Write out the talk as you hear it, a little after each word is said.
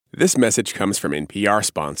This message comes from NPR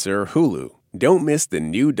sponsor Hulu. Don't miss the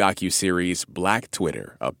new docuseries Black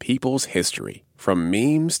Twitter, A People's History. From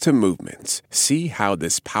memes to movements, see how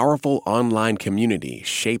this powerful online community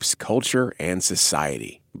shapes culture and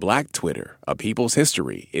society. Black Twitter, A People's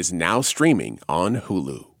History is now streaming on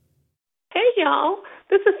Hulu. Hey, y'all.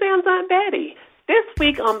 This is Sam's Aunt Betty. This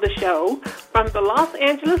week on the show, from the Los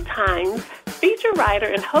Angeles Times, feature writer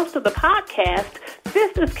and host of the podcast,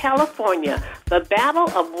 This is California, the Battle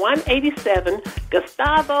of 187,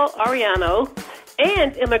 Gustavo Arellano,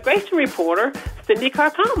 and immigration reporter, Cindy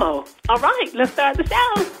Carcamo. All right, let's start the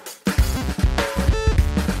show.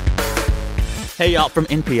 Hey, y'all, from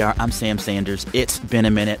NPR, I'm Sam Sanders. It's been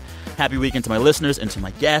a minute. Happy weekend to my listeners and to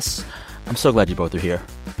my guests. I'm so glad you both are here.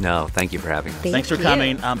 No, thank you for having us. Thanks for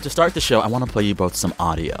coming. To start the show, I want to play you both some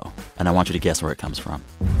audio, and I want you to guess where it comes from.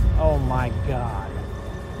 Oh, my God.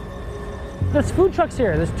 There's food trucks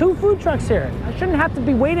here. There's 2 food trucks here. I shouldn't have to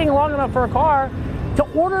be waiting long enough for a car to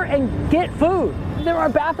order and get food. There are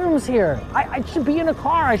bathrooms here. I should be in a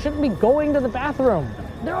car. I shouldn't be going to the bathroom.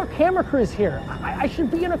 There are camera crews here. I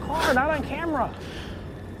should be in a car, not on camera.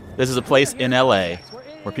 This is a place in L.A.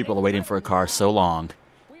 where people are waiting for a car so long.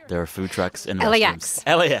 There are food trucks and LAX.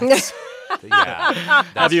 LAX. Yeah.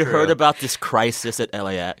 Have you heard about this crisis at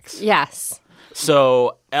LAX? Yes.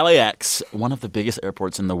 So LAX, one of the biggest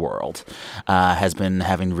airports in the world, has been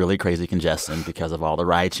having really crazy congestion because of all the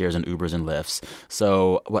ride shares and Ubers and Lyfts.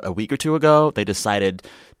 So, a week or two ago, they decided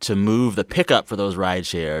to move the pickup for those ride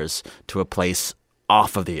shares to a place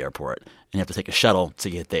off of the airport. And you have to take a shuttle to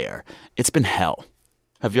get there. It's been hell.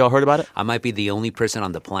 Have you all heard about it? I might be the only person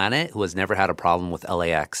on the planet who has never had a problem with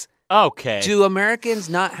LAX. Okay. Do Americans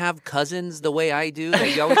not have cousins the way I do?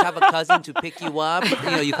 That you always have a cousin to pick you up?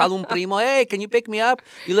 You call un primo, hey, can you pick me up?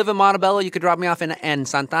 You live in Montebello, you could drop me off in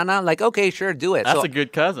Santana? Like, okay, sure, do it. That's a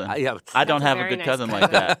good cousin. Yeah. I don't have a good nice cousin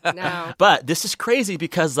like that. No. But this is crazy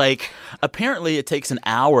because, apparently it takes an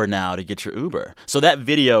hour now to get your Uber. So that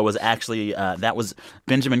video was actually, that was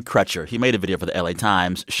Benjamin Crutcher. He made a video for the LA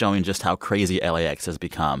Times showing just how crazy LAX has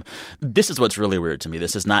become. This is what's really weird to me.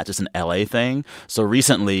 This is not just an LA thing. So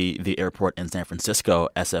recently, the airport in San Francisco,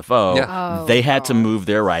 SFO, they had to move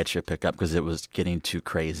their rideshare pickup because it was getting too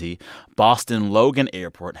crazy. Boston Logan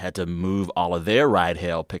Airport had to move all of their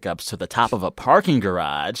ride-hail pickups to the top of a parking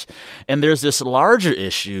garage. And there's this larger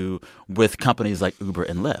issue with companies like Uber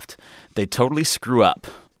and Lyft. They totally screw up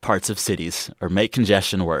parts of cities or make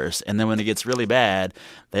congestion worse. And then when it gets really bad,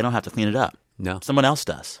 they don't have to clean it up. No. Someone else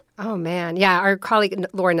does. Oh, man. Yeah, our colleague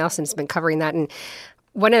Laura Nelson has been covering that. And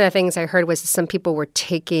one of the things I heard was some people were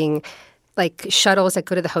taking shuttles that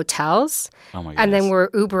go to the hotels. Oh, my goodness. And then we're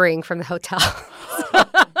Ubering from the hotel.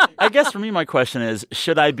 I guess for me, my question is,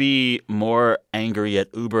 should I be more angry at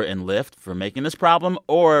Uber and Lyft for making this problem,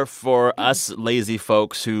 or for us lazy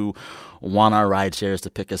folks who want our ride shares to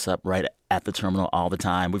pick us up right at the terminal all the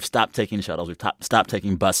time? We've stopped taking shuttles. We've stopped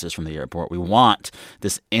taking buses from the airport. We want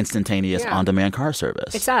this instantaneous on-demand car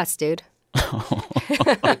service. It's us, dude.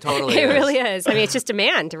 It totally It is. really is. I mean, it's just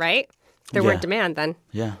demand, right? There weren't demand then.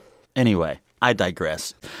 Yeah. Anyway, I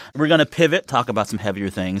digress. We're going to pivot, talk about some heavier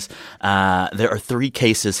things. There are 3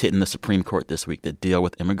 cases hitting the Supreme Court this week that deal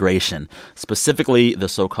with immigration, specifically the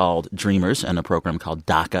so-called Dreamers and a program called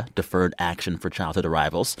DACA, Deferred Action for Childhood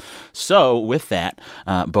Arrivals. So with that,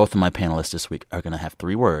 both of my panelists this week are going to have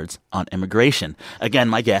 3 words on immigration. Again,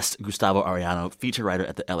 my guest, Gustavo Arellano, feature writer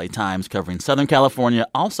at the LA Times covering Southern California,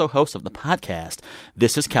 also host of the podcast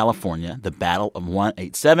This is California, the Battle of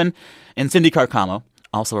 187, and Cindy Carcamo,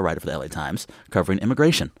 also a writer for the LA Times, covering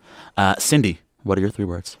immigration. Cindy, what are your 3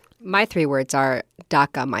 words? My 3 words are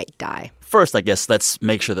DACA might die. First, I guess let's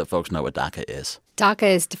make sure that folks know what DACA is.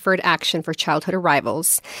 DACA is Deferred Action for Childhood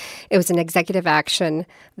Arrivals. It was an executive action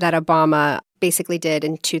that Obama basically did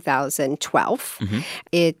in 2012. Mm-hmm.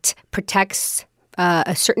 It protects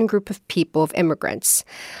a certain group of people, of immigrants,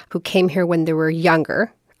 who came here when they were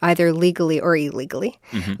younger, either legally or illegally,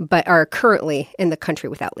 but are currently in the country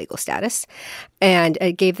without legal status. And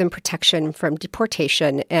it gave them protection from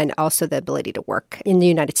deportation and also the ability to work in the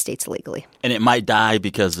United States legally. And it might die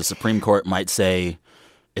because the Supreme Court might say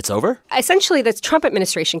it's over? Essentially, the Trump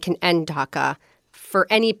administration can end DACA for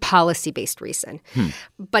any policy-based reason.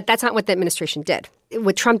 But that's not what the administration did.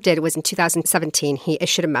 What Trump did was in 2017, he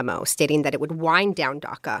issued a memo stating that it would wind down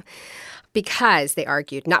DACA because, they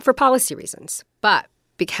argued, not for policy reasons, but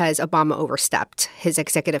because Obama overstepped his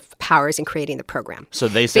executive powers in creating the program. So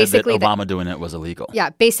they said basically that Obama doing it was illegal.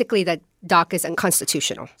 Yeah, basically that DACA is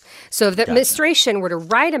unconstitutional. So if the administration were to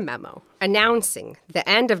write a memo announcing the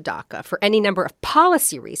end of DACA for any number of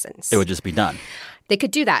policy reasons, it would just be done. They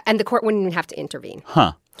could do that, and the court wouldn't even have to intervene.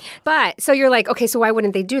 Huh. But so you're like, okay, so why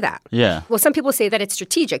wouldn't they do that? Yeah. Well, some people say that it's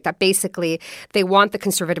strategic, that basically they want the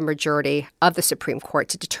conservative majority of the Supreme Court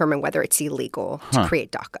to determine whether it's illegal to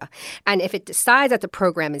create DACA. And if it decides that the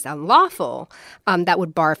program is unlawful, that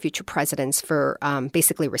would bar future presidents for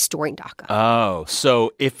basically restoring DACA. Oh,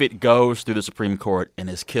 so if it goes through the Supreme Court and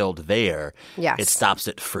is killed there, Yes. it stops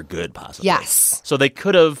it for good, possibly. Yes. So they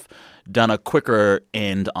could have done a quicker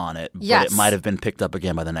end on it, but Yes. it might have been picked up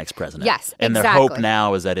again by the next president. Yes, and their exactly. hope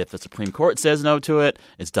now is that if the Supreme Court says no to it,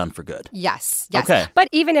 it's done for good. Yes. Okay. But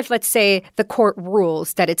even if, let's say, the court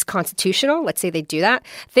rules that it's constitutional, let's say they do that,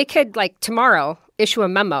 they could, like, tomorrow issue a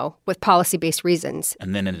memo with policy-based reasons.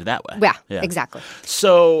 And then end it that way. Yeah, exactly.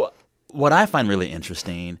 So what I find really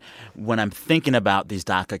interesting when I'm thinking about these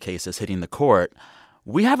DACA cases hitting the court,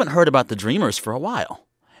 we haven't heard about the Dreamers for a while.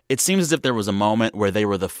 It seems as if there was a moment where they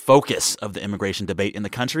were the focus of the immigration debate in the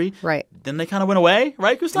country. Right. Then they kind of went away,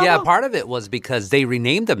 right, Gustavo? Yeah, part of it was because they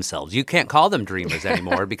renamed themselves. You can't call them Dreamers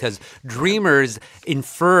anymore because Dreamers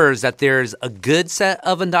infers that there's a good set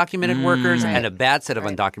of undocumented workers and a bad set of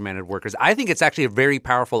undocumented workers. I think it's actually a very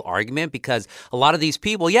powerful argument because a lot of these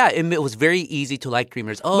people, it was very easy to like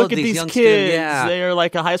Dreamers. Oh, Look at these young kids. students, They're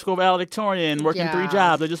like a high school valedictorian working 3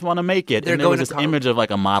 jobs. They just want to make it. They're and there was going this to college. image of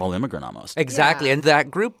like a model immigrant almost. Exactly. Yeah. And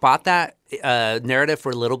that group bought that narrative for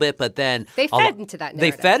a little bit, but then They fed into that They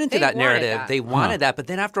narrative. fed into They that wanted narrative. that. They wanted that. But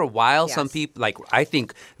then after a while, some Yes. people, like I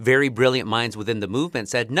think very brilliant minds within the movement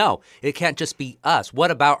said, no, it can't just be us. What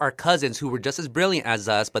about our cousins who were just as brilliant as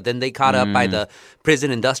us, but then they caught up by the prison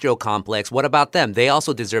industrial complex? What about them? They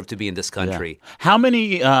also deserve to be in this country. Yeah. How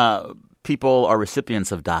many people are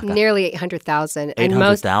recipients of DACA? Nearly 800,000.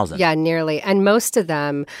 800,000? Yeah, nearly. And most of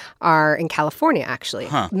them are in California, actually.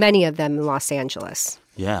 Many of them in Los Angeles.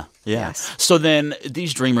 Yeah. Yes. So then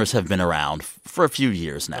these Dreamers have been around for a few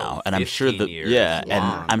years now, and I'm sure 15 the years. and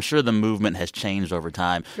I'm sure the movement has changed over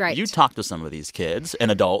time. Right. You talk to some of these kids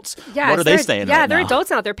and adults. Yeah, what are they saying Yeah, right they're now?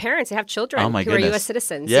 adults now. They're parents. They have children Oh, my who are goodness. U.S.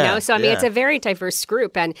 citizens. Yeah, So I mean, it's yeah. a very diverse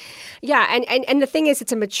group, and and the thing is,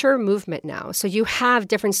 it's a mature movement now. So you have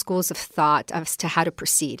different schools of thought as to how to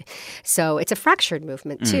proceed. So it's a fractured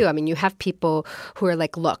movement too. I mean, you have people who are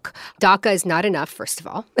like, look, DACA is not enough, first of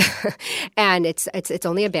all, and it's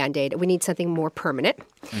only a Band-Aid. We need something more permanent,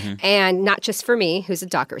 and not just for me, who's a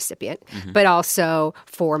DACA recipient, but also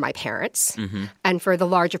for my parents and for the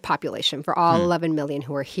larger population, for all 11 million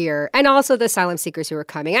who are here, and also the asylum seekers who are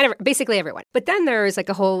coming, and basically everyone. But then there's like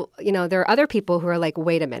a whole, there are other people who are like,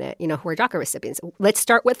 wait a minute, who are DACA recipients. Let's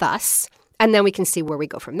start with us, and then we can see where we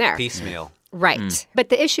go from there. Piecemeal. Right. But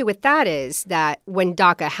the issue with that is that when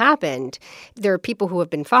DACA happened, there are people who have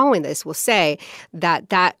been following this will say that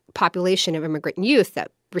that population of immigrant youth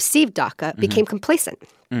that received DACA became complacent.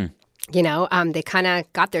 They kind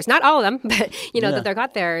of got theirs. Not all of them, but, that they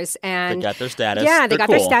got theirs. And They got their status. Yeah, they They're got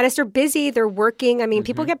cool. their status. They're busy. They're working. I mean,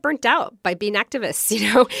 people get burnt out by being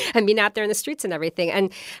activists, and being out there in the streets and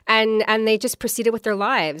everything. And they just proceeded with their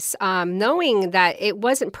lives, knowing that it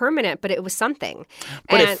wasn't permanent, but it was something.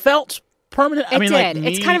 But and it felt permanent. I It mean, did. like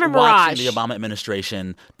It's me kind of a watching mirage. the Obama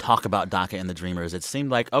administration talk about DACA and the Dreamers, it seemed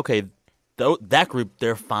like, okay, that group,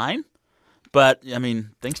 they're fine. But, I mean,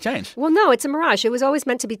 things change. Well, no, it's a mirage. It was always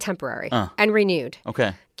meant to be temporary and renewed,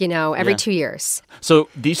 Okay. every Yeah. 2 years. So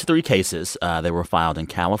these 3 cases, they were filed in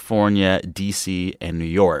California, D.C., and New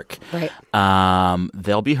York. Right.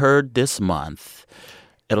 They'll be heard this month.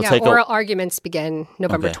 It'll Yeah, take oral arguments begin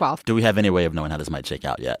November Okay. 12th. Do we have any way of knowing how this might shake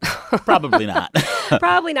out yet? Probably not.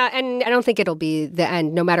 Probably not. And I don't think it'll be the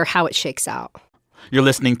end, no matter how it shakes out. You're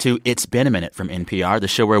listening to It's Been a Minute from NPR, the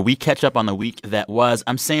show where we catch up on the week that was.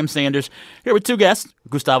 I'm Sam Sanders, here with 2 guests.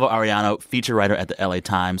 Gustavo Arellano, feature writer at the LA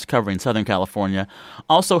Times, covering Southern California.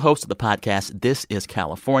 Also host of the podcast This is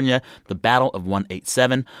California, The Battle of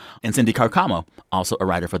 187. And Cindy Carcamo, also a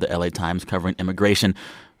writer for the LA Times, covering immigration.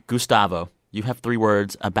 Gustavo, you have 3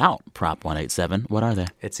 words about Prop 187. What are they?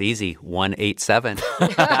 It's easy. 187.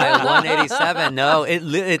 187. No,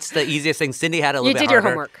 it's the easiest thing. Cindy had a little You bit did your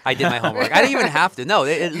harder. homework. I did my homework. I didn't even have to. No,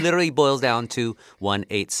 it literally boils down to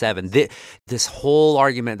 187. This whole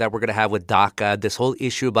argument that we're going to have with DACA, this whole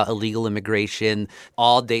issue about illegal immigration,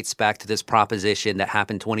 all dates back to this proposition that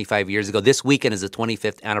happened 25 years ago. This weekend is the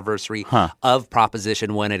 25th anniversary of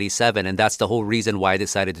Proposition 187, and that's the whole reason why I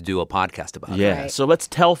decided to do a podcast about it. Yeah. Right. So let's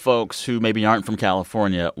tell folks who maybe aren't from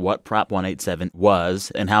California what Prop 187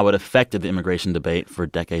 was and how it affected the immigration debate for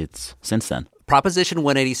decades since then. Proposition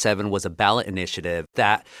 187 was a ballot initiative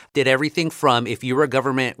that did everything from, if you were a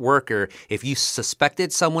government worker, if you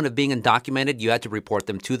suspected someone of being undocumented, you had to report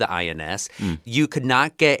them to the INS. You could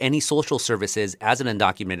not get any social services as an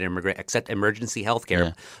undocumented immigrant except emergency health care.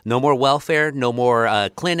 Yeah. No more welfare, no more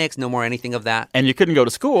clinics, no more anything of that. And you couldn't go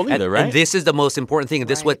to school either, right? And this is the most important thing. And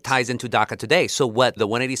this is what ties into DACA today. So what the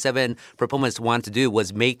 187 proponents wanted to do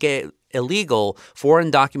was make it illegal for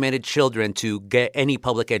undocumented children to get any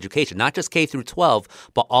public education, not just K through 12,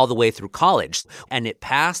 but all the way through college. And it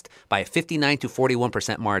passed by a 59 to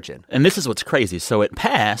 41% margin. And this is what's crazy. So it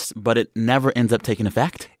passed, but it never ends up taking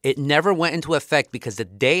effect? It never went into effect because the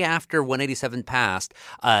day after 187 passed,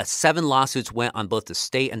 7 lawsuits went on both the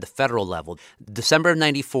state and the federal level. December of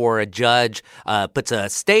 94, a judge puts a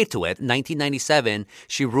stay to it. In 1997,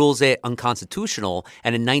 she rules it unconstitutional.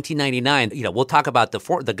 And in 1999, we'll talk about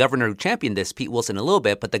the governor who championed this, Pete Wilson, a little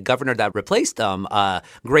bit, but the governor that replaced him,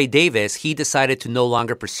 Gray Davis, he decided to no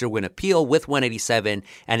longer pursue an appeal with 187,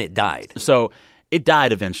 and it died. So it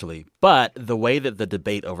died eventually, but the way that the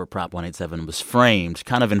debate over Prop 187 was framed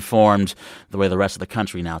kind of informed the way the rest of the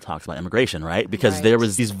country now talks about immigration, right? Because there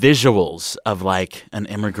was these visuals of like an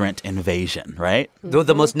immigrant invasion, right?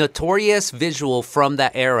 The most notorious visual from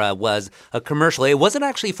that era was a commercial. It wasn't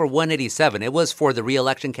actually for 187. It was for the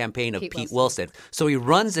re-election campaign of Pete Wilson. So he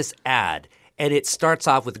runs this ad, and it starts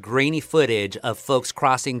off with grainy footage of folks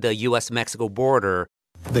crossing the U.S.-Mexico border.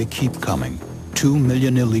 They keep coming. 2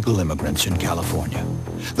 million illegal immigrants in California.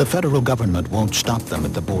 The federal government won't stop them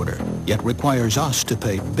at the border, yet requires us to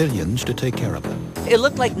pay billions to take care of them. It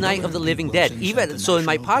looked like Night of the Living Dead. Even so, in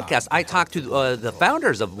my podcast, I talked to the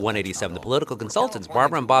founders of 187, the political consultants,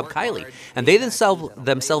 Barbara and Bob Kiley, and they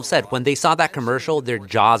themselves said when they saw that commercial, their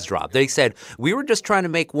jaws dropped. They said, we were just trying to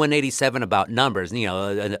make 187 about numbers.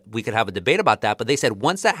 We could have a debate about that, but they said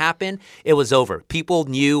once that happened, it was over. People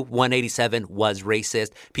knew 187 was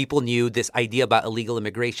racist. People knew this idea about illegal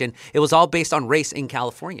immigration. It was all based on race in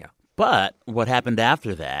California. But what happened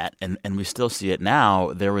after that, and we still see it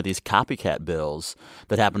now, there were these copycat bills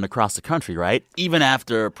that happened across the country, right? Even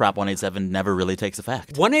after Prop 187 never really takes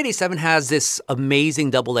effect. 187 has this amazing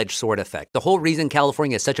double-edged sword effect. The whole reason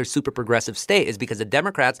California is such a super progressive state is because the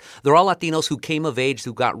Democrats, they're all Latinos who came of age,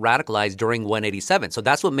 who got radicalized during 187. So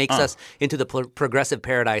that's what makes us into the progressive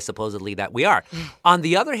paradise, supposedly, that we are. On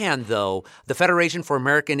the other hand, though, the Federation for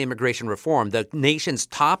American Immigration Reform, the nation's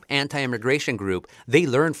top anti-immigration group, they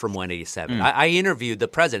learned from 187. I interviewed the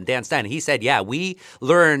president, Dan Stein, and he said, we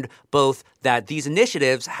learned both that these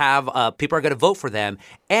initiatives have people are going to vote for them,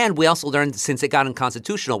 and we also learned since it got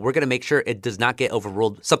unconstitutional, we're going to make sure it does not get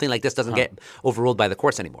overruled. Something like this doesn't get overruled by the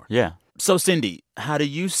courts anymore. Yeah. So, Cindy, how do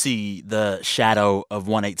you see the shadow of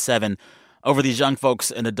 187 over these young folks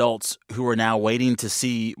and adults who are now waiting to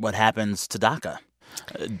see what happens to DACA?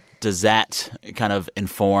 Does that kind of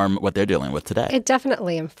inform what they're dealing with today? It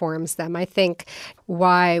definitely informs them. I think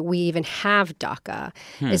why we even have DACA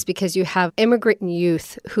is because you have immigrant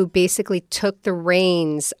youth who basically took the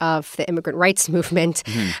reins of the immigrant rights movement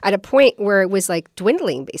at a point where it was like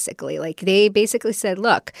dwindling, basically. Like they basically said,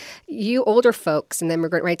 look, you older folks in the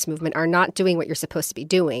immigrant rights movement are not doing what you're supposed to be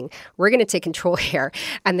doing. We're going to take control here.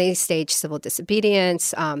 And they staged civil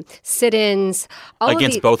disobedience, sit-ins.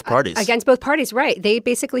 Against both parties. Against both parties, right. They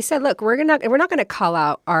basically said, look, we're not going to call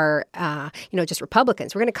out our, just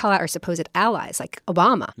Republicans. We're going to call out our supposed allies like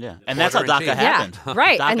Obama. Yeah, and that's how DACA happened. Yeah,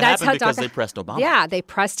 right. DACA and that's how because DACA, they pressed Obama. Yeah, they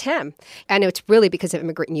pressed him. And it's really because of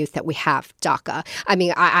immigrant youth that we have DACA. I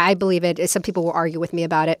mean, I believe it. Some people will argue with me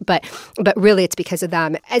about it, but really it's because of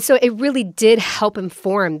them. And so it really did help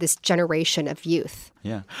inform this generation of youth.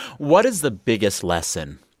 Yeah. What is the biggest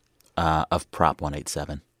lesson of Prop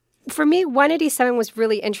 187? For me, 187 was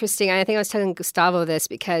really interesting. I think I was telling Gustavo this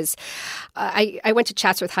because I went to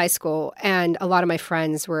Chatsworth High School, and a lot of my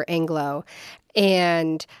friends were Anglo.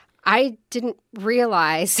 And I didn't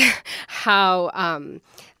realize how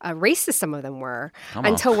racist some of them were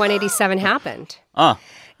until 187 happened. Yeah.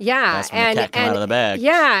 That's when the cat came out of the bag.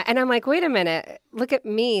 Yeah. And I'm like, wait a minute. Look at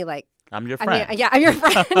me. Like, I'm your friend. I mean, I'm your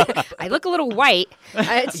friend. I look a little white.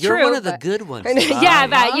 It's You're true. one of the good ones. Yeah,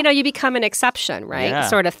 but you become an exception, right? Yeah.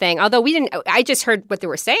 Sort of thing. Although I just heard what they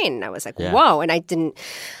were saying, and I was like, whoa, and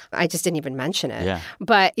I just didn't even mention it. Yeah.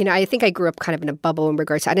 But I think I grew up kind of in a bubble in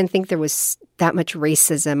regards to, I didn't think there was that much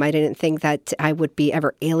racism. I didn't think that I would be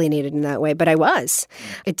ever alienated in that way, but I was.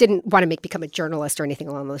 I didn't want to become a journalist or anything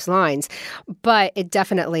along those lines, but it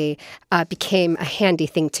definitely became a handy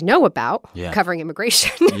thing to know about covering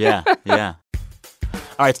immigration. Yeah.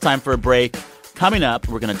 All right, it's time for a break. Coming up,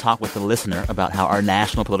 we're going to talk with the listener about how our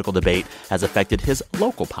national political debate has affected his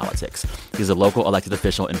local politics. He's a local elected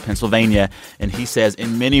official in Pennsylvania, and he says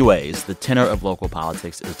in many ways the tenor of local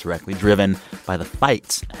politics is directly driven by the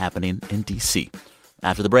fights happening in D.C.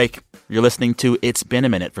 After the break, you're listening to It's Been a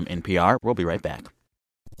Minute from NPR. We'll be right back.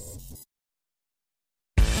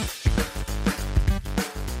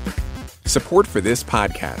 Support for this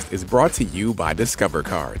podcast is brought to you by Discover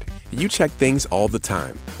Card. You check things all the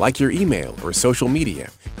time, like your email or social media.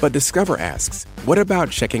 But Discover asks, what about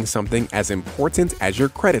checking something as important as your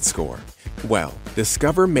credit score? Well,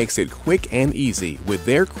 Discover makes it quick and easy with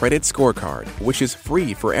their credit scorecard, which is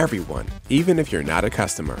free for everyone, even if you're not a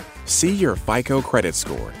customer. See your FICO credit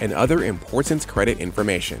score and other important credit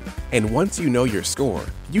information. And once you know your score,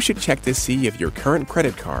 you should check to see if your current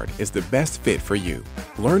credit card is the best fit for you.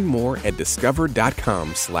 Learn more at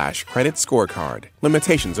discover.com/credit scorecard.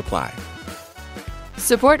 Limitations apply.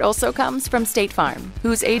 Support also comes from State Farm,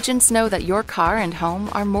 whose agents know that your car and home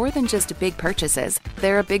are more than just big purchases.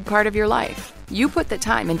 They're a big part of your life. You put the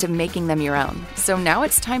time into making them your own, so now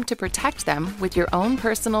it's time to protect them with your own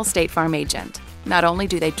personal State Farm agent. Not only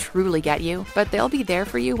do they truly get you, but they'll be there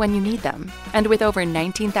for you when you need them. And with over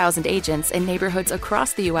 19,000 agents in neighborhoods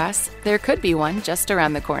across the U.S., there could be one just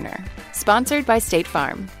around the corner. Sponsored by State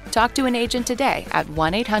Farm. Talk to an agent today at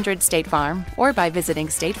 1-800-STATE-FARM or by visiting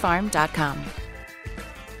statefarm.com.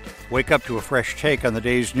 Wake up to a fresh take on the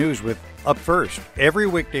day's news with Up First every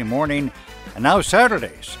weekday morning, and now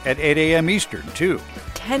Saturdays at 8 a.m. Eastern, too.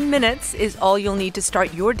 10 minutes is all you'll need to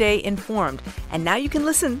start your day informed. And now you can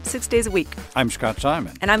listen 6 days a week. I'm Scott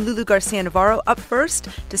Simon. And I'm Lulu Garcia-Navarro, up first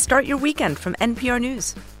to start your weekend from NPR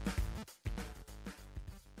News.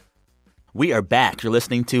 We are back. You're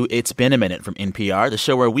listening to It's Been a Minute from NPR, the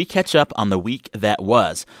show where we catch up on the week that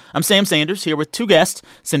was. I'm Sam Sanders here with two guests,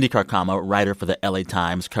 Cindy Carcamo, writer for the LA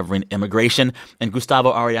Times covering immigration, and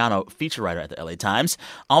Gustavo Arellano, feature writer at the LA Times,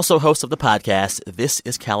 also host of the podcast This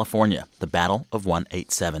is California, The Battle of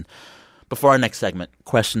 187. Before our next segment,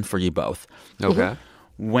 question for you both. Okay.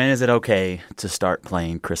 When is it okay to start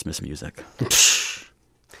playing Christmas music?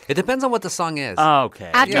 It depends on what the song is.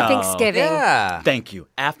 Okay. After Thanksgiving. Yeah. Thank you.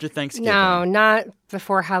 After Thanksgiving. No, not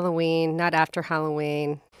before Halloween, not after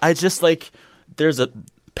Halloween. I just there's a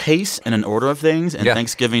pace and an order of things, and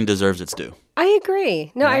Thanksgiving deserves its due. I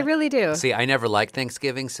agree. No, I really do. See, I never liked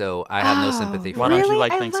Thanksgiving, so I have no sympathy for Why it. don't you Really?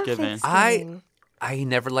 like I love Thanksgiving? Thanksgiving. I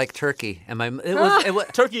never liked turkey.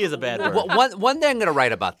 Turkey is a bad word. One day I'm going to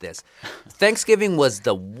write about this. Thanksgiving was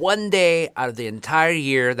the one day out of the entire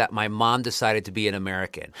year that my mom decided to be an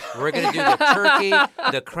American. We're going to do the turkey,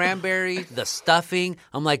 the cranberry, the stuffing.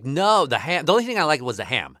 I'm like, no, the ham. The only thing I liked was the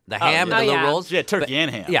ham. The ham and the little rolls. Yeah, turkey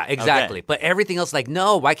and ham. Yeah, exactly. Okay. But everything else,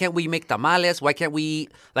 no, why can't we make tamales? Why can't we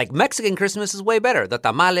eat, Mexican Christmas is way better. The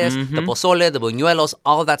tamales, the pozole, the buñuelos,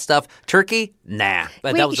 all of that stuff. Turkey, nah.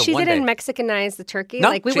 But that was the she one didn't day. Mexicanize the turkey?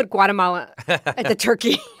 No, we would Guatemala at the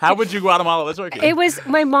turkey. How would you Guatemala the turkey? It was,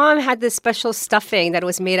 my mom had this special stuffing that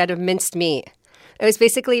was made out of minced meat. It was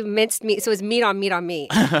basically minced meat, so it was meat on meat on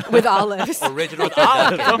meat with olives. Original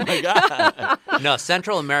olives. Oh, my God. No,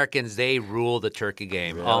 Central Americans, they rule the turkey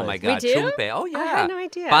game. Really? Oh, my God. We do? Chumpe. Oh, yeah. I had no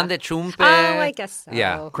idea. Pan de chumpe. Oh, I guess so.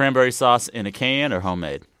 Yeah. Cranberry sauce in a can or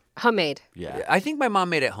homemade? Homemade. Yeah. I think my mom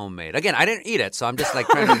made it homemade. Again, I didn't eat it, so I'm just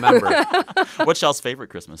trying to remember. What's y'all's favorite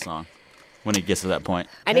Christmas song when it gets to that point?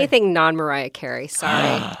 Anything non-Mariah Carey.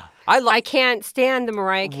 Sorry. I can't stand the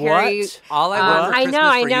Mariah Carey. What? All I Want for Christmas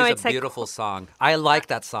I for know. You is It's a beautiful song. I like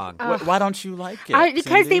that song. Why don't you like it?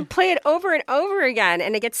 Because Cindy? they play it over and over again,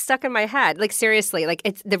 and it gets stuck in my head. Seriously,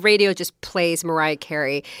 it's the radio just plays Mariah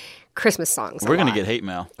Carey Christmas songs. We're going to get hate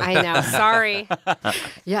mail. I know. Sorry.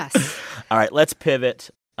 Yes. All right, let's pivot.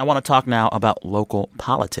 I want to talk now about local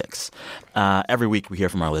politics. Every week we hear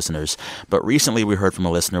from our listeners, but recently we heard from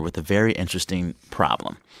a listener with a very interesting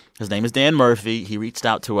problem. His name is Dan Murphy. He reached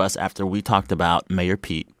out to us after we talked about Mayor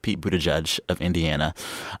Pete Buttigieg of Indiana.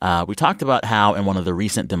 We talked about how in one of the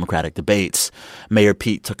recent Democratic debates, Mayor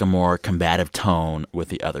Pete took a more combative tone with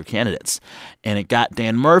the other candidates. And it got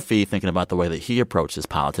Dan Murphy thinking about the way that he approaches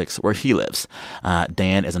politics where he lives.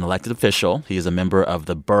 Dan is an elected official. He is a member of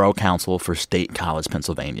the Borough Council for State College,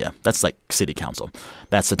 Pennsylvania. That's like city council.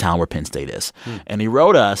 That's the town where Penn State is. And he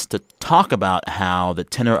wrote us to talk about how the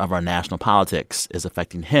tenor of our national politics is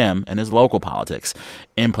affecting him and his local politics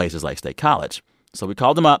in places like State College. So we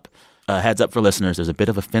called him up. Heads up for listeners, there's a bit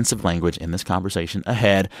of offensive language in this conversation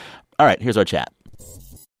ahead. All right, here's our chat.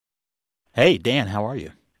 Hey, Dan, how are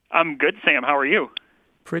you? I'm good, Sam. How are you?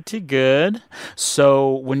 Pretty good.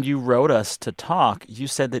 So when you wrote us to talk, you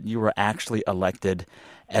said that you were actually elected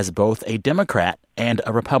as both a Democrat and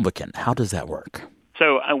a Republican. How does that work?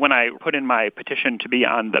 So when I put in my petition to be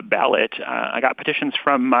on the ballot, I got petitions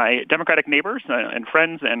from my Democratic neighbors and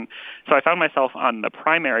friends, and so I found myself on the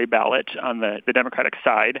primary ballot on the Democratic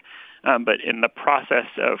side. But in the process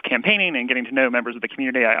of campaigning and getting to know members of the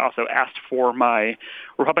community, I also asked for my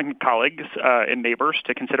Republican colleagues and neighbors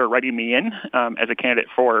to consider writing me in as a candidate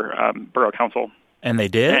for borough council. And they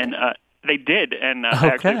did? And they did, and I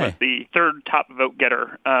actually was the third top vote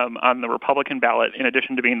getter on the Republican ballot, in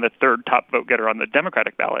addition to being the third top vote getter on the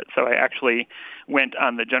Democratic ballot. So I actually went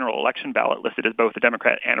on the general election ballot listed as both a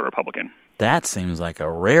Democrat and a Republican. That seems like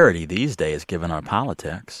a rarity these days, given our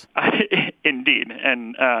politics. Indeed,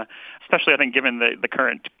 and especially I think given the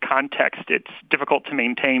current context, it's difficult to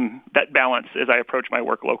maintain that balance as I approach my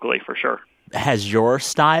work locally, for sure. Has your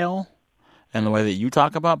style and the way that you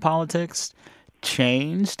talk about politics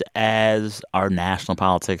changed as our national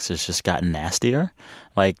politics has just gotten nastier?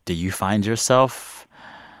 Like, do you find yourself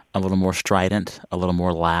a little more strident, a little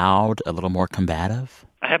more loud, a little more combative?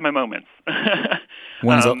 I have my moments.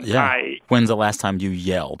 When's the last time you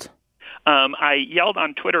yelled? I yelled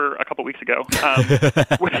on Twitter a couple weeks ago.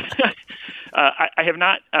 I have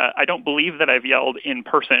not. I don't believe that I've yelled in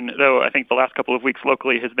person, though I think the last couple of weeks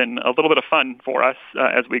locally has been a little bit of fun for us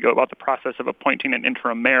as we go about the process of appointing an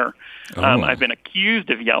interim mayor. I've been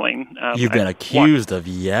accused of yelling. You've been accused of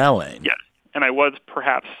yelling? Yes, and I was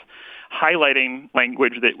perhaps highlighting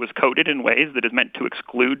language that was coded in ways that is meant to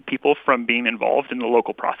exclude people from being involved in the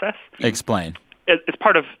local process. Explain. As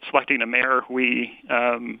part of selecting a mayor,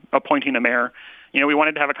 appointing a mayor, we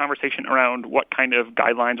wanted to have a conversation around what kind of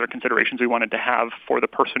guidelines or considerations we wanted to have for the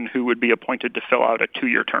person who would be appointed to fill out a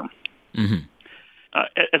 2-year term. Mm-hmm.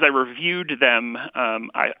 As I reviewed them,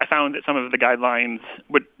 I found that some of the guidelines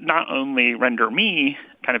would not only render me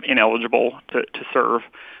kind of ineligible to serve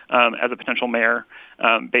as a potential mayor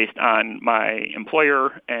based on my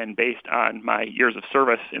employer and based on my years of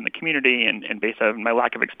service in the community and based on my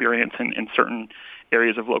lack of experience in certain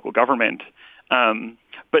areas of local government,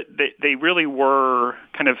 but they really were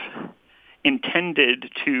kind of intended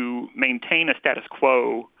to maintain a status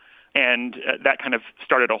quo, and that kind of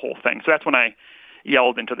started a whole thing. So that's when I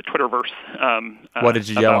yelled into the Twitterverse. What did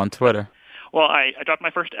you yell on Twitter? Well, I dropped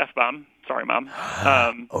my first F-bomb. Sorry, Mom.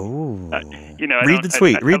 Read the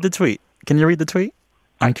tweet. Read the tweet. Can you read the tweet?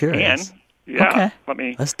 I'm curious. Yeah.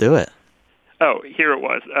 Okay. Let's do it. Oh, here it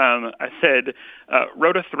was. I said,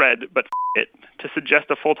 wrote a thread, but it, to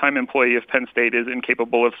suggest a full-time employee of Penn State is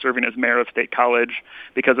incapable of serving as mayor of State College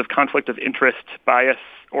because of conflict of interest, bias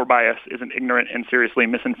is an ignorant and seriously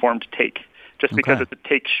misinformed take. Just because it's a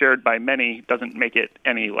take shared by many doesn't make it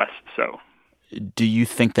any less so. Do you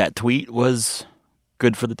think that tweet was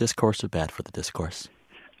good for the discourse or bad for the discourse?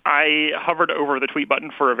 I hovered over the tweet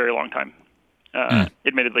button for a very long time,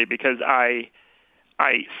 admittedly, because I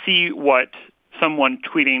see what someone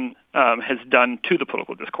tweeting has done to the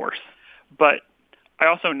political discourse. But I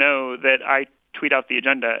also know that I tweet out the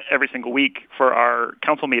agenda every single week for our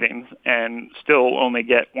council meetings and still only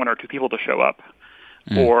get 1 or 2 people to show up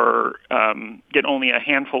or get only a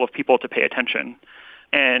handful of people to pay attention.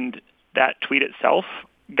 And that tweet itself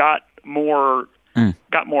got more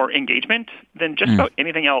engagement than just about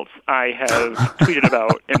anything else I have tweeted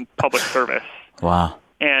about in public service. Wow.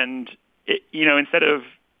 And, instead of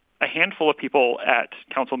a handful of people at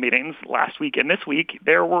council meetings last week and this week,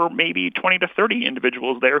 there were maybe 20 to 30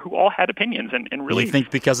 individuals there who all had opinions and really... You think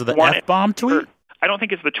because of the F-bomb tweet? I don't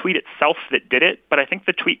think it's the tweet itself that did it, but I think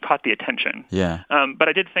the tweet caught the attention. Yeah. But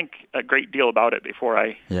I did think a great deal about it before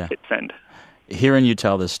I hit send. Hearing you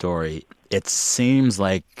tell this story, it seems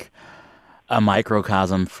like a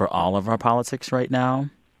microcosm for all of our politics right now.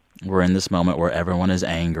 We're in this moment where everyone is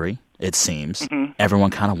angry, it seems. Mm-hmm. Everyone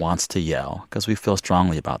kind of wants to yell because we feel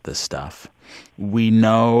strongly about this stuff. We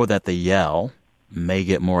know that the yell may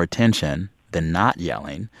get more attention than not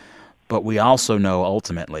yelling, but we also know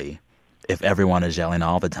ultimately if everyone is yelling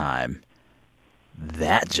all the time,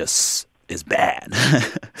 that just is bad.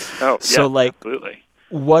 Absolutely.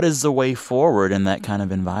 What is the way forward in that kind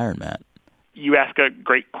of environment? You ask a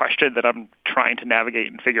great question that I'm trying to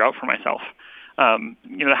navigate and figure out for myself.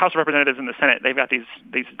 The House of Representatives and the Senate, they've got these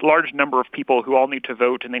large number of people who all need to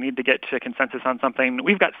vote, and they need to get to consensus on something.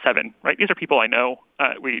 We've got 7, right? These are people I know.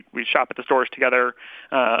 We shop at the stores together.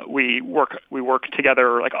 We work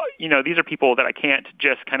together. These are people that I can't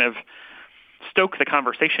just kind of stoke the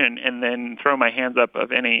conversation and then throw my hands up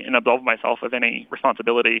and absolve myself of any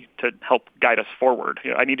responsibility to help guide us forward.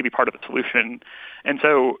 I need to be part of the solution. And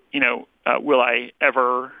so, will I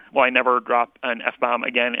never drop an F-bomb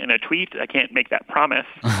again in a tweet? I can't make that promise.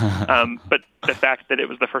 But the fact that it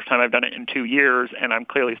was the first time I've done it in 2 years and I'm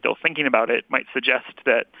clearly still thinking about it might suggest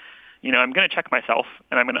that, I'm going to check myself,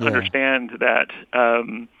 and I'm going to understand that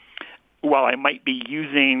while I might be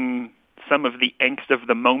using some of the angst of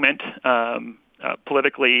the moment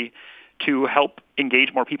politically to help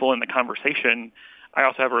engage more people in the conversation, I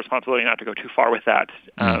also have a responsibility not to go too far with that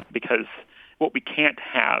because what we can't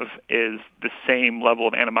have is the same level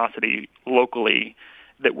of animosity locally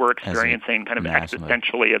that we're experiencing kind of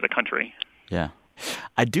existentially as a country. Yeah.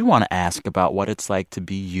 I do want to ask about what it's like to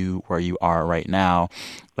be you where you are right now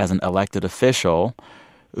as an elected official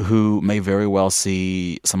who may very well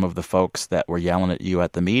see some of the folks that were yelling at you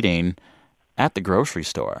at the meeting at the grocery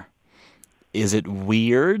store. Is it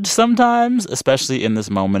weird sometimes, especially in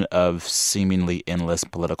this moment of seemingly endless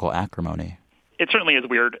political acrimony? It certainly is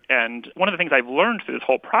weird. And one of the things I've learned through this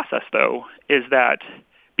whole process, though, is that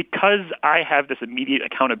because I have this immediate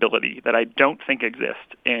accountability that I don't think exists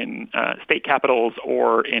in state capitals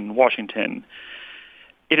or in Washington,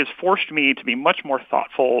 it has forced me to be much more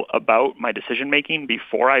thoughtful about my decision-making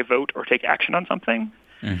before I vote or take action on something.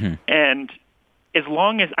 Mm-hmm. And as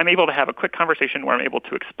long as I'm able to have a quick conversation where I'm able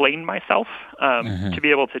to explain myself, to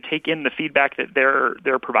be able to take in the feedback that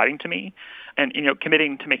they're providing to me, and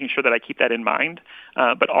committing to making sure that I keep that in mind,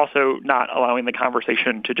 but also not allowing the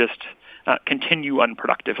conversation to just continue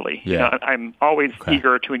unproductively. Yeah. I'm always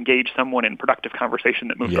eager to engage someone in productive conversation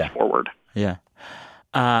that moves us forward. Yeah.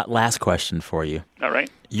 Last question for you. All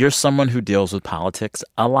right. You're someone who deals with politics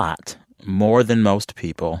a lot, more than most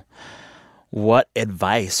people. What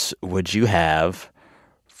advice would you have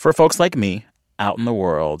for folks like me out in the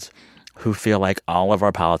world who feel like all of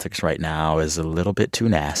our politics right now is a little bit too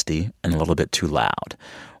nasty and a little bit too loud?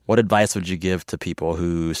 What advice would you give to people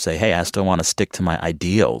who say, hey, I still want to stick to my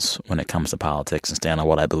ideals when it comes to politics and stand on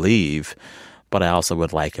what I believe, but I also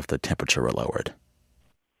would like if the temperature were lowered?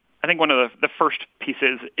 I think one of the first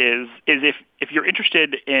pieces is if you're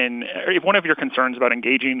interested in, or if one of your concerns about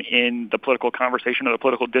engaging in the political conversation or the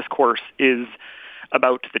political discourse is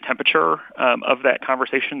about the temperature of that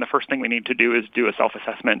conversation, the first thing we need to do is do a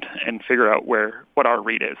self-assessment and figure out what our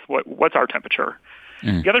read is. What's our temperature?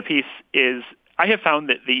 The other piece is I have found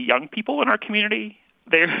that the young people in our community,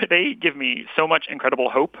 they give me so much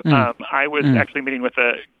incredible hope. I was actually meeting with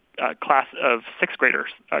a class of sixth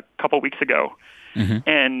graders a couple weeks ago.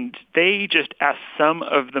 And they just asked some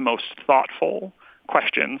of the most thoughtful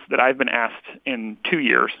questions that I've been asked in 2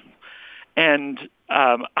 years. And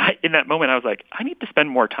in that moment, I was like, I need to spend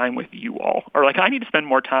more time with you all. Or I need to spend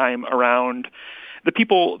more time around the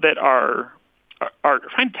people that are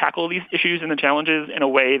trying to tackle these issues and the challenges in a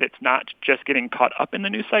way that's not just getting caught up in the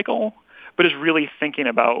news cycle, but is really thinking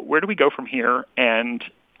about where do we go from here and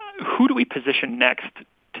who do we position next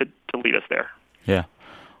to lead us there. Yeah.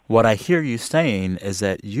 What I hear you saying is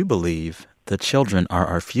that you believe the children are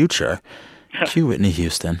our future. Cue Whitney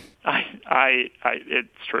Houston.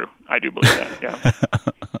 It's true. I do believe that, yeah.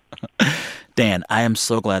 Dan, I am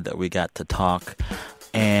so glad that we got to talk,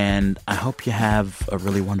 and I hope you have a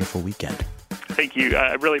really wonderful weekend. Thank you.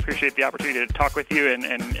 I really appreciate the opportunity to talk with you, and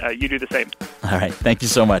you do the same. All right. Thank you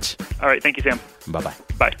so much. All right. Thank you, Sam. Bye-bye.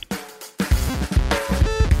 Bye.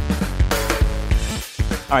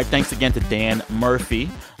 All right, thanks again to Dan Murphy.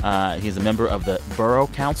 He's a member of the Borough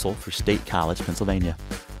Council for State College, Pennsylvania.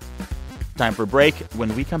 Time for a break.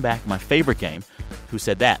 When we come back, my favorite game, Who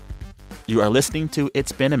Said That? You are listening to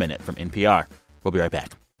It's Been a Minute from NPR. We'll be right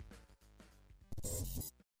back.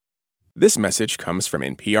 This message comes from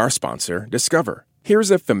NPR sponsor Discover.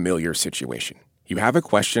 Here's a familiar situation. You have a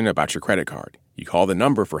question about your credit card. You call the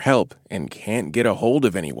number for help and can't get a hold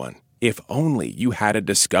of anyone. If only you had a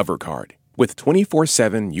Discover card. With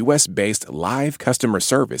 24/7 U.S.-based live customer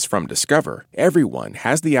service from Discover, everyone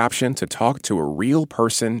has the option to talk to a real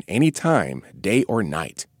person anytime, day or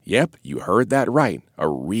night. Yep, you heard that right, a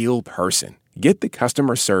real person. Get the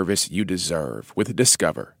customer service you deserve with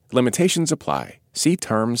Discover. Limitations apply. See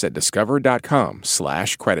terms at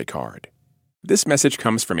discover.com/creditcard. This message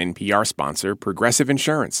comes from NPR sponsor Progressive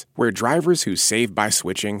Insurance, where drivers who save by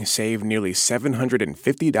switching save nearly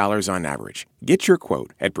 $750 on average. Get your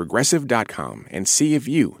quote at Progressive.com and see if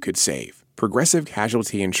you could save. Progressive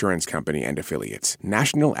Casualty Insurance Company and Affiliates.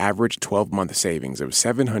 National average 12-month savings of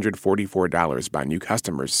 $744 by new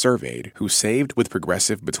customers surveyed who saved with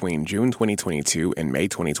Progressive between June 2022 and May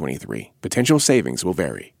 2023. Potential savings will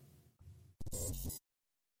vary.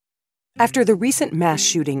 After the recent mass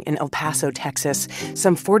shooting in El Paso, Texas,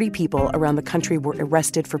 some 40 people around the country were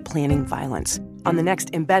arrested for planning violence. On the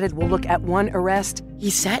next Embedded, we'll look at one arrest.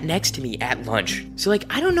 He sat next to me at lunch. So,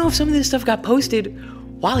 I don't know if some of this stuff got posted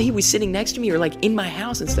while he was sitting next to me or, in my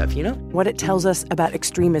house and stuff, you know? What it tells us about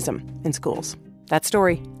extremism in schools. That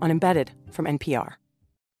story on Embedded from NPR.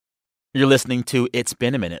 You're listening to It's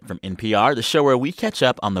Been a Minute from NPR, the show where we catch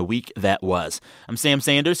up on the week that was. I'm Sam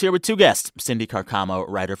Sanders here with two guests, Cindy Carcamo,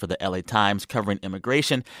 writer for the LA Times covering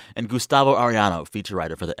immigration, and Gustavo Arellano, feature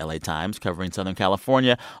writer for the LA Times covering Southern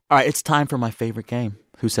California. All right, it's time for my favorite game.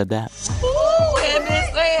 Who said that? Who is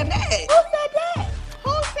saying that? Who said that?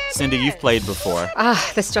 Cindy, you've played before.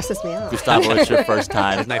 This stresses me out. Gustavo, it's your first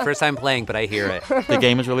time. It's my first time playing, but I hear it. The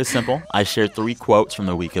game is really simple. I share 3 quotes from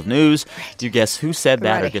the week of news. You guess who said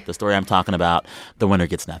that or get the story I'm talking about. The winner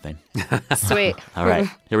gets nothing. Sweet. All right,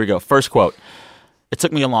 here we go. First quote. It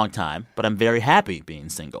took me a long time, but I'm very happy being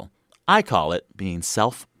single. I call it being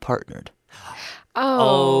self-partnered.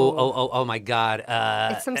 Oh my God!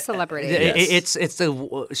 It's some celebrity.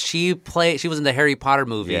 She was in the Harry Potter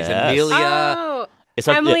movies. Yes. Oh,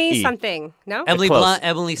 Emily something. No, Emily Blunt,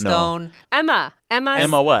 Emily Stone, Emma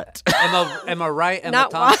what? Emma Wright, Emma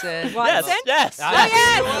Not Thompson. Watson? Yes. All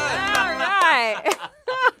right.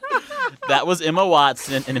 That was Emma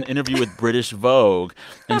Watson in an interview with British Vogue,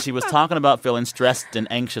 and she was talking about feeling stressed and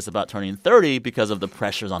anxious about turning 30 because of the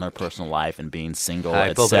pressures on her personal life and being single,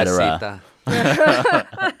 etc.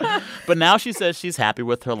 But now she says she's happy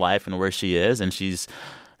with her life and where she is, and she's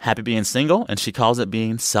happy being single, and she calls it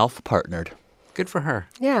being self-partnered. Good for her.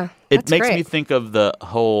 Yeah, it makes me think of the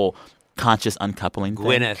whole conscious uncoupling thing.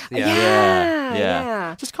 Gwyneth.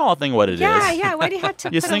 Yeah. Just call a thing what it is. Yeah. Why do you have to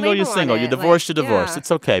You're put single, a label you're single. on You're it? divorced, you're Like, divorced. yeah.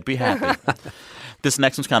 It's okay. Be happy. This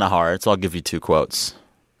next one's kind of hard, so I'll give you 2 quotes.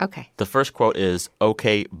 Okay. The first quote is,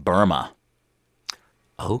 "Okay, Burma."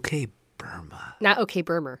 Okay, Burma. Not okay,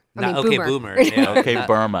 Boomer. Boomer. Yeah. Okay,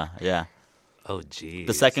 Burma. Yeah. Oh, geez.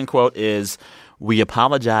 The second quote is, "We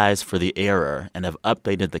apologize for the error and have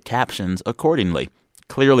updated the captions accordingly.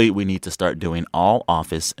 Clearly, we need to start doing all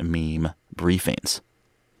office meme briefings."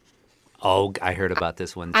 Oh, I heard about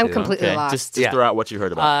this one, too. I'm completely lost. Just throw out what you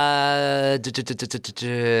heard about.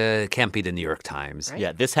 Can't be the New York Times.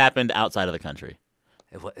 Yeah, this happened outside of the country.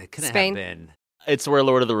 It couldn't Spain? have been. It's where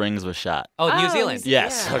Lord of the Rings was shot. Oh, New Zealand.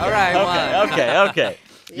 Yes. Yeah. Okay. All right, Okay.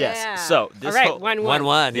 Yes. Yeah. So this All right, 1-1.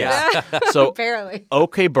 1-1, yeah. So Barely.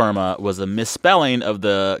 "Okay, Burma" was a misspelling of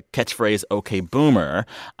the catchphrase "Okay, Boomer."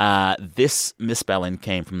 This misspelling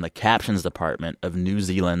came from the captions department of New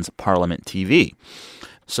Zealand's Parliament TV.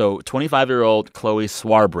 So 25-year-old Chloe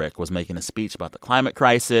Swarbrick was making a speech about the climate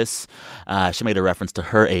crisis. She made a reference to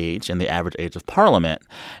her age and the average age of Parliament,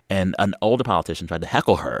 and an older politician tried to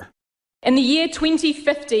heckle her. "In the year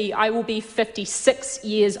 2050, I will be 56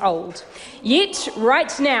 years old. Yet,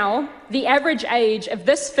 right now, the average age of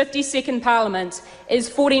this 52nd Parliament is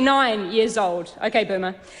 49 years old." Okay,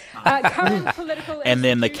 Boomer. Current political And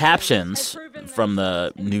then the institutions captions have proven from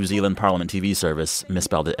the New Zealand Parliament TV service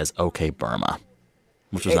misspelled it as "Okay, Burma,"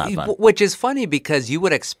 which was not fun. Which is funny because you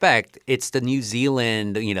would expect it's the New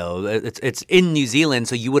Zealand, it's in New Zealand,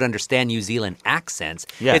 so you would understand New Zealand accents.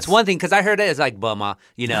 Yes. It's one thing because I heard it as like Burma,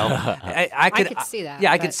 I could see that.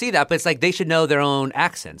 Yeah, I could see that, but it's like they should know their own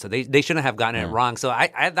accent, so they shouldn't have gotten it wrong. So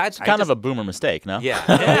that's Kind of a boomer mistake, no? Yeah,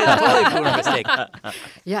 totally a boomer mistake.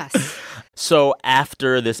 Yes. So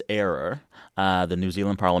after this error, the New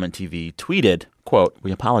Zealand Parliament TV tweeted, quote,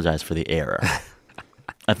 "We apologize for the error."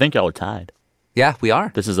 I think y'all are tied. Yeah, we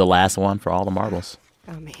are. This is the last one for all the marbles.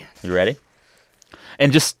 Oh, man. You ready?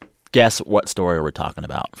 And just guess what story we're talking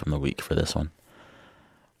about from the week for this one.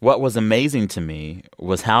 What was amazing to me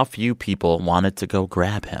was how few people wanted to go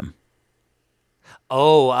grab him.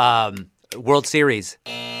 Oh, World Series.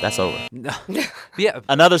 That's over. Yeah.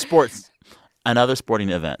 Another sporting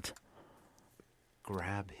event.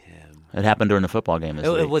 Grab him. It happened during the football game this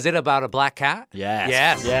week. Was it about a black cat? Yes.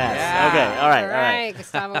 Yes. Yeah. Okay. All right. All right,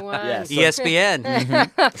 Gustavo won. Yes.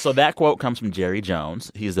 ESPN. So that quote comes from Jerry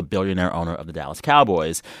Jones. He's the billionaire owner of the Dallas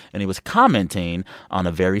Cowboys, and he was commenting on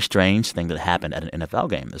a very strange thing that happened at an NFL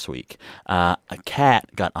game this week. A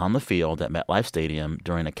cat got on the field at MetLife Stadium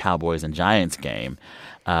during a Cowboys and Giants game.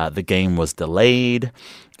 The game was delayed.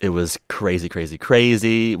 It was crazy.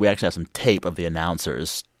 We actually have some tape of the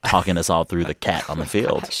announcers talking us all through the cat on the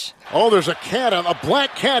field. Oh, there's a cat. A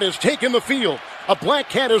black cat is taking the field. A black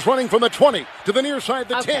cat is running from the 20 to the near side,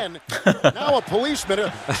 the 10. Now a policeman,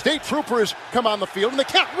 a state trooper has come on the field, and the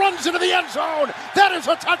cat runs into the end zone. That is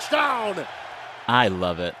a touchdown. I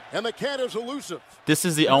love it. And the cat is elusive. This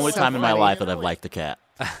is the only time in my life that I've liked the cat.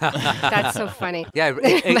 That's so funny. Yeah,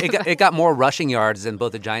 it got more rushing yards than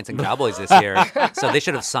both the Giants and Cowboys this year, so they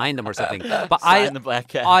should have signed him or something. But Sign the black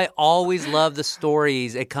cat. I always love the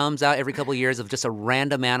stories. It comes out every couple of years of just a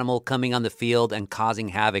random animal coming on the field and causing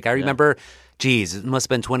havoc. I remember Geez, it must have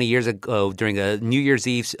been 20 years ago during a New Year's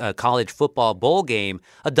Eve college football bowl game.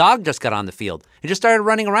 A dog just got on the field and just started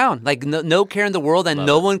running around like no care in the world, and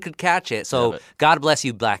no one could catch it. So God bless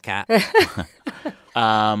you, Black Cat.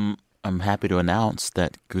 I'm happy to announce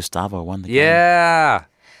that Gustavo won the game. Yeah.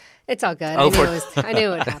 It's all good. Oh, I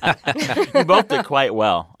knew it happened. You both did quite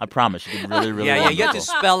well. I promise. You did really, really well. Yeah, you have to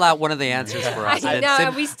spell out one of the answers for us. I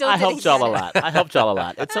know, we still I didn't helped y'all get a it. lot. I helped y'all a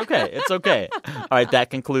lot. It's okay. It's okay. All right, that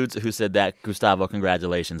concludes Who Said That. Gustavo,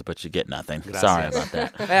 congratulations, but you get nothing. Gracias. Sorry about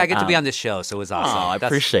that. Hey, I get to be on this show, so it was awesome. Oh, I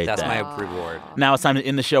appreciate that's that. That's my reward. Now it's time to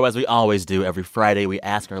end the show as we always do. Every Friday, we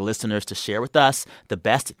ask our listeners to share with us the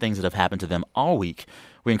best things that have happened to them all week.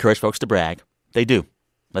 We encourage folks to brag. They do.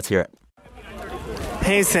 Let's hear it.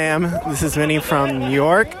 Hey, Sam. This is Vinny from New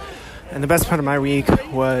York. And the best part of my week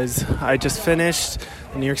was I just finished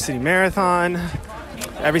the New York City Marathon.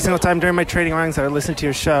 Every single time during my training runs, I would listen to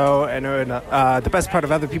your show. And the best part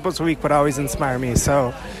of other people's week would always inspire me.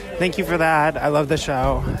 So thank you for that. I love the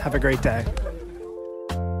show. Have a great day.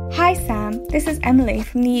 Hi, Sam. This is Emily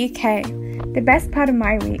from the UK. The best part of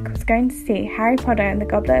my week was going to see Harry Potter and the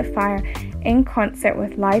Goblet of Fire in concert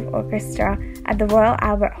with live orchestra at the Royal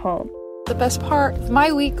Albert Hall. The best part of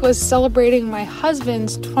my week was celebrating my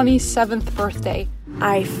husband's 27th birthday.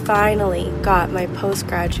 I finally got my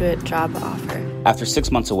postgraduate job offer. After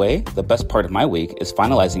 6 months away, the best part of my week is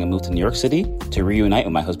finalizing a move to New York City to reunite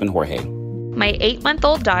with my husband, Jorge. My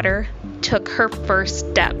 8-month-old daughter took her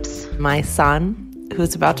first steps. My son,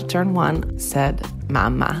 who's about to turn 1, said,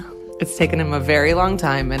 Mama. It's taken him a very long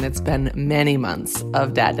time, and it's been many months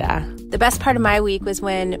of Dada. The best part of my week was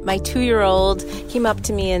when my 2-year-old came up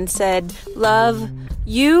to me and said, "Love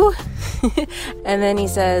you," and then he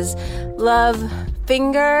says, "Love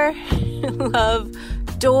finger," "Love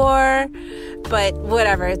door," but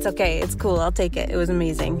whatever, it's okay, it's cool, I'll take it. It was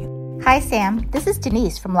amazing. Hi, Sam. This is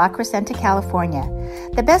Denise from La Crescenta, California.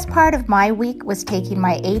 The best part of my week was taking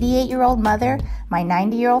my 88-year-old mother, my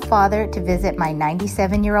 90-year-old father to visit my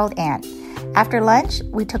 97-year-old aunt. After lunch,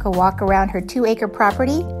 we took a walk around her 2-acre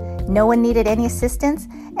property. No one needed any assistance,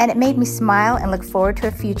 and it made me smile and look forward to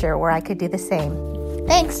a future where I could do the same.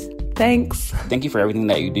 Thanks. Thanks. Thank you for everything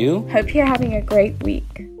that you do. Hope you're having a great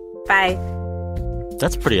week. Bye.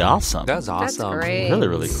 That's pretty awesome. That's awesome. That's great. Really,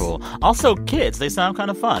 really cool. Also, kids, they sound kind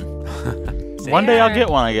of fun. One day I'll get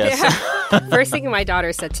one, I guess. Yeah. First thing my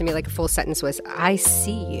daughter said to me, like a full sentence, was, "I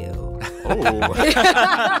see you."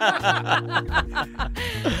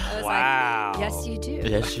 Wow. Like, yes, you do.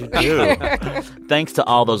 Yes, you do. Thanks to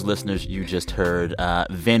all those listeners you just heard.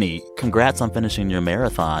 Vinny, congrats on finishing your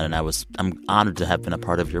marathon, and I'm honored to have been a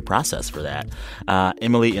part of your process for that.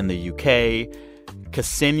 Emily in the UK,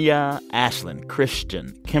 Ksenia, Ashlyn,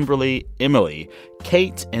 Christian, Kimberly, Emily,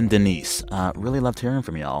 Kate, and Denise. Really loved hearing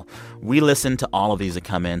from y'all. We listen to all of these that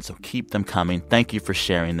come in, so keep them coming. Thank you for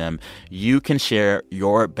sharing them. You can share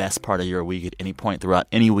your best part of your week at any point throughout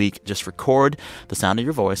any week. Just record the sound of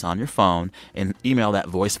your voice on your phone and email that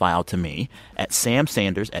voice file to me at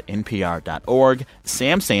samsanders@npr.org,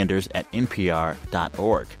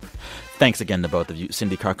 samsanders@npr.org. Thanks again to both of you.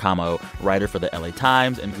 Cindy Carcamo, writer for the LA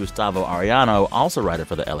Times, and Gustavo Arellano, also writer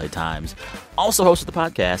for the LA Times, also host of the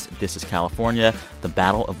podcast, This is California, The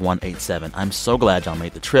Battle of 187. I'm so glad y'all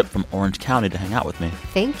made the trip from Orange County to hang out with me.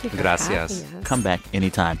 Thank you for Gracias. having us. Come back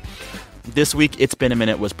anytime. This week, It's Been a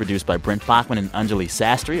Minute was produced by Brent Bachman and Anjali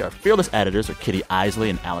Sastry. Our fearless editors are Kitty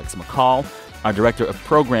Isley and Alex McCall. Our director of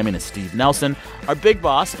programming is Steve Nelson. Our big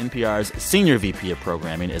boss, NPR's senior VP of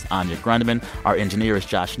programming, is Anya Grundman. Our engineer is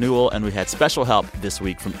Josh Newell. And we had special help this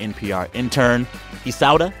week from NPR intern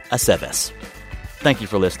Isauda Aceves. Thank you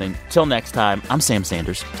for listening. Till next time, I'm Sam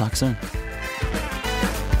Sanders. Talk soon.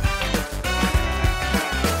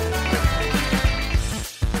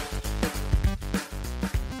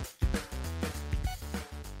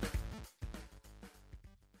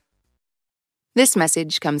 This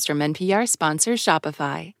message comes from NPR sponsor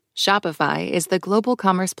Shopify. Shopify is the global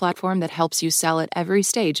commerce platform that helps you sell at every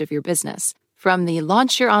stage of your business. From the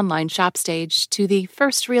launch your online shop stage to the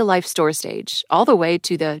first real-life store stage, all the way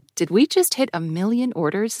to the did we just hit 1 million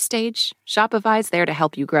orders stage, Shopify's there to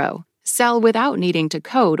help you grow. Sell without needing to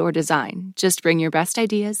code or design. Just bring your best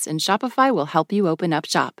ideas and Shopify will help you open up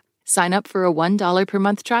shop. Sign up for a $1 per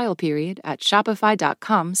month trial period at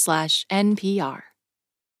shopify.com/NPR.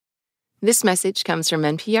 This message comes from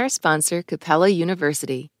NPR sponsor Capella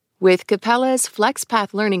University. With Capella's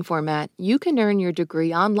FlexPath learning format, you can earn your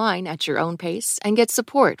degree online at your own pace and get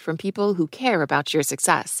support from people who care about your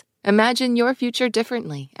success. Imagine your future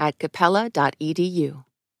differently at capella.edu.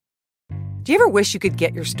 Do you ever wish you could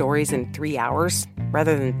get your stories in 3 hours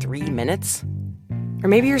rather than 3 minutes? Or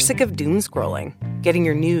maybe you're sick of doom scrolling, getting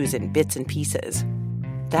your news in bits and pieces.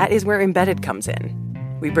 That is where Embedded comes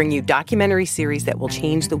in. We bring you documentary series that will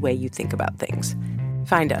change the way you think about things.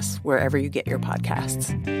 Find us wherever you get your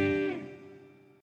podcasts.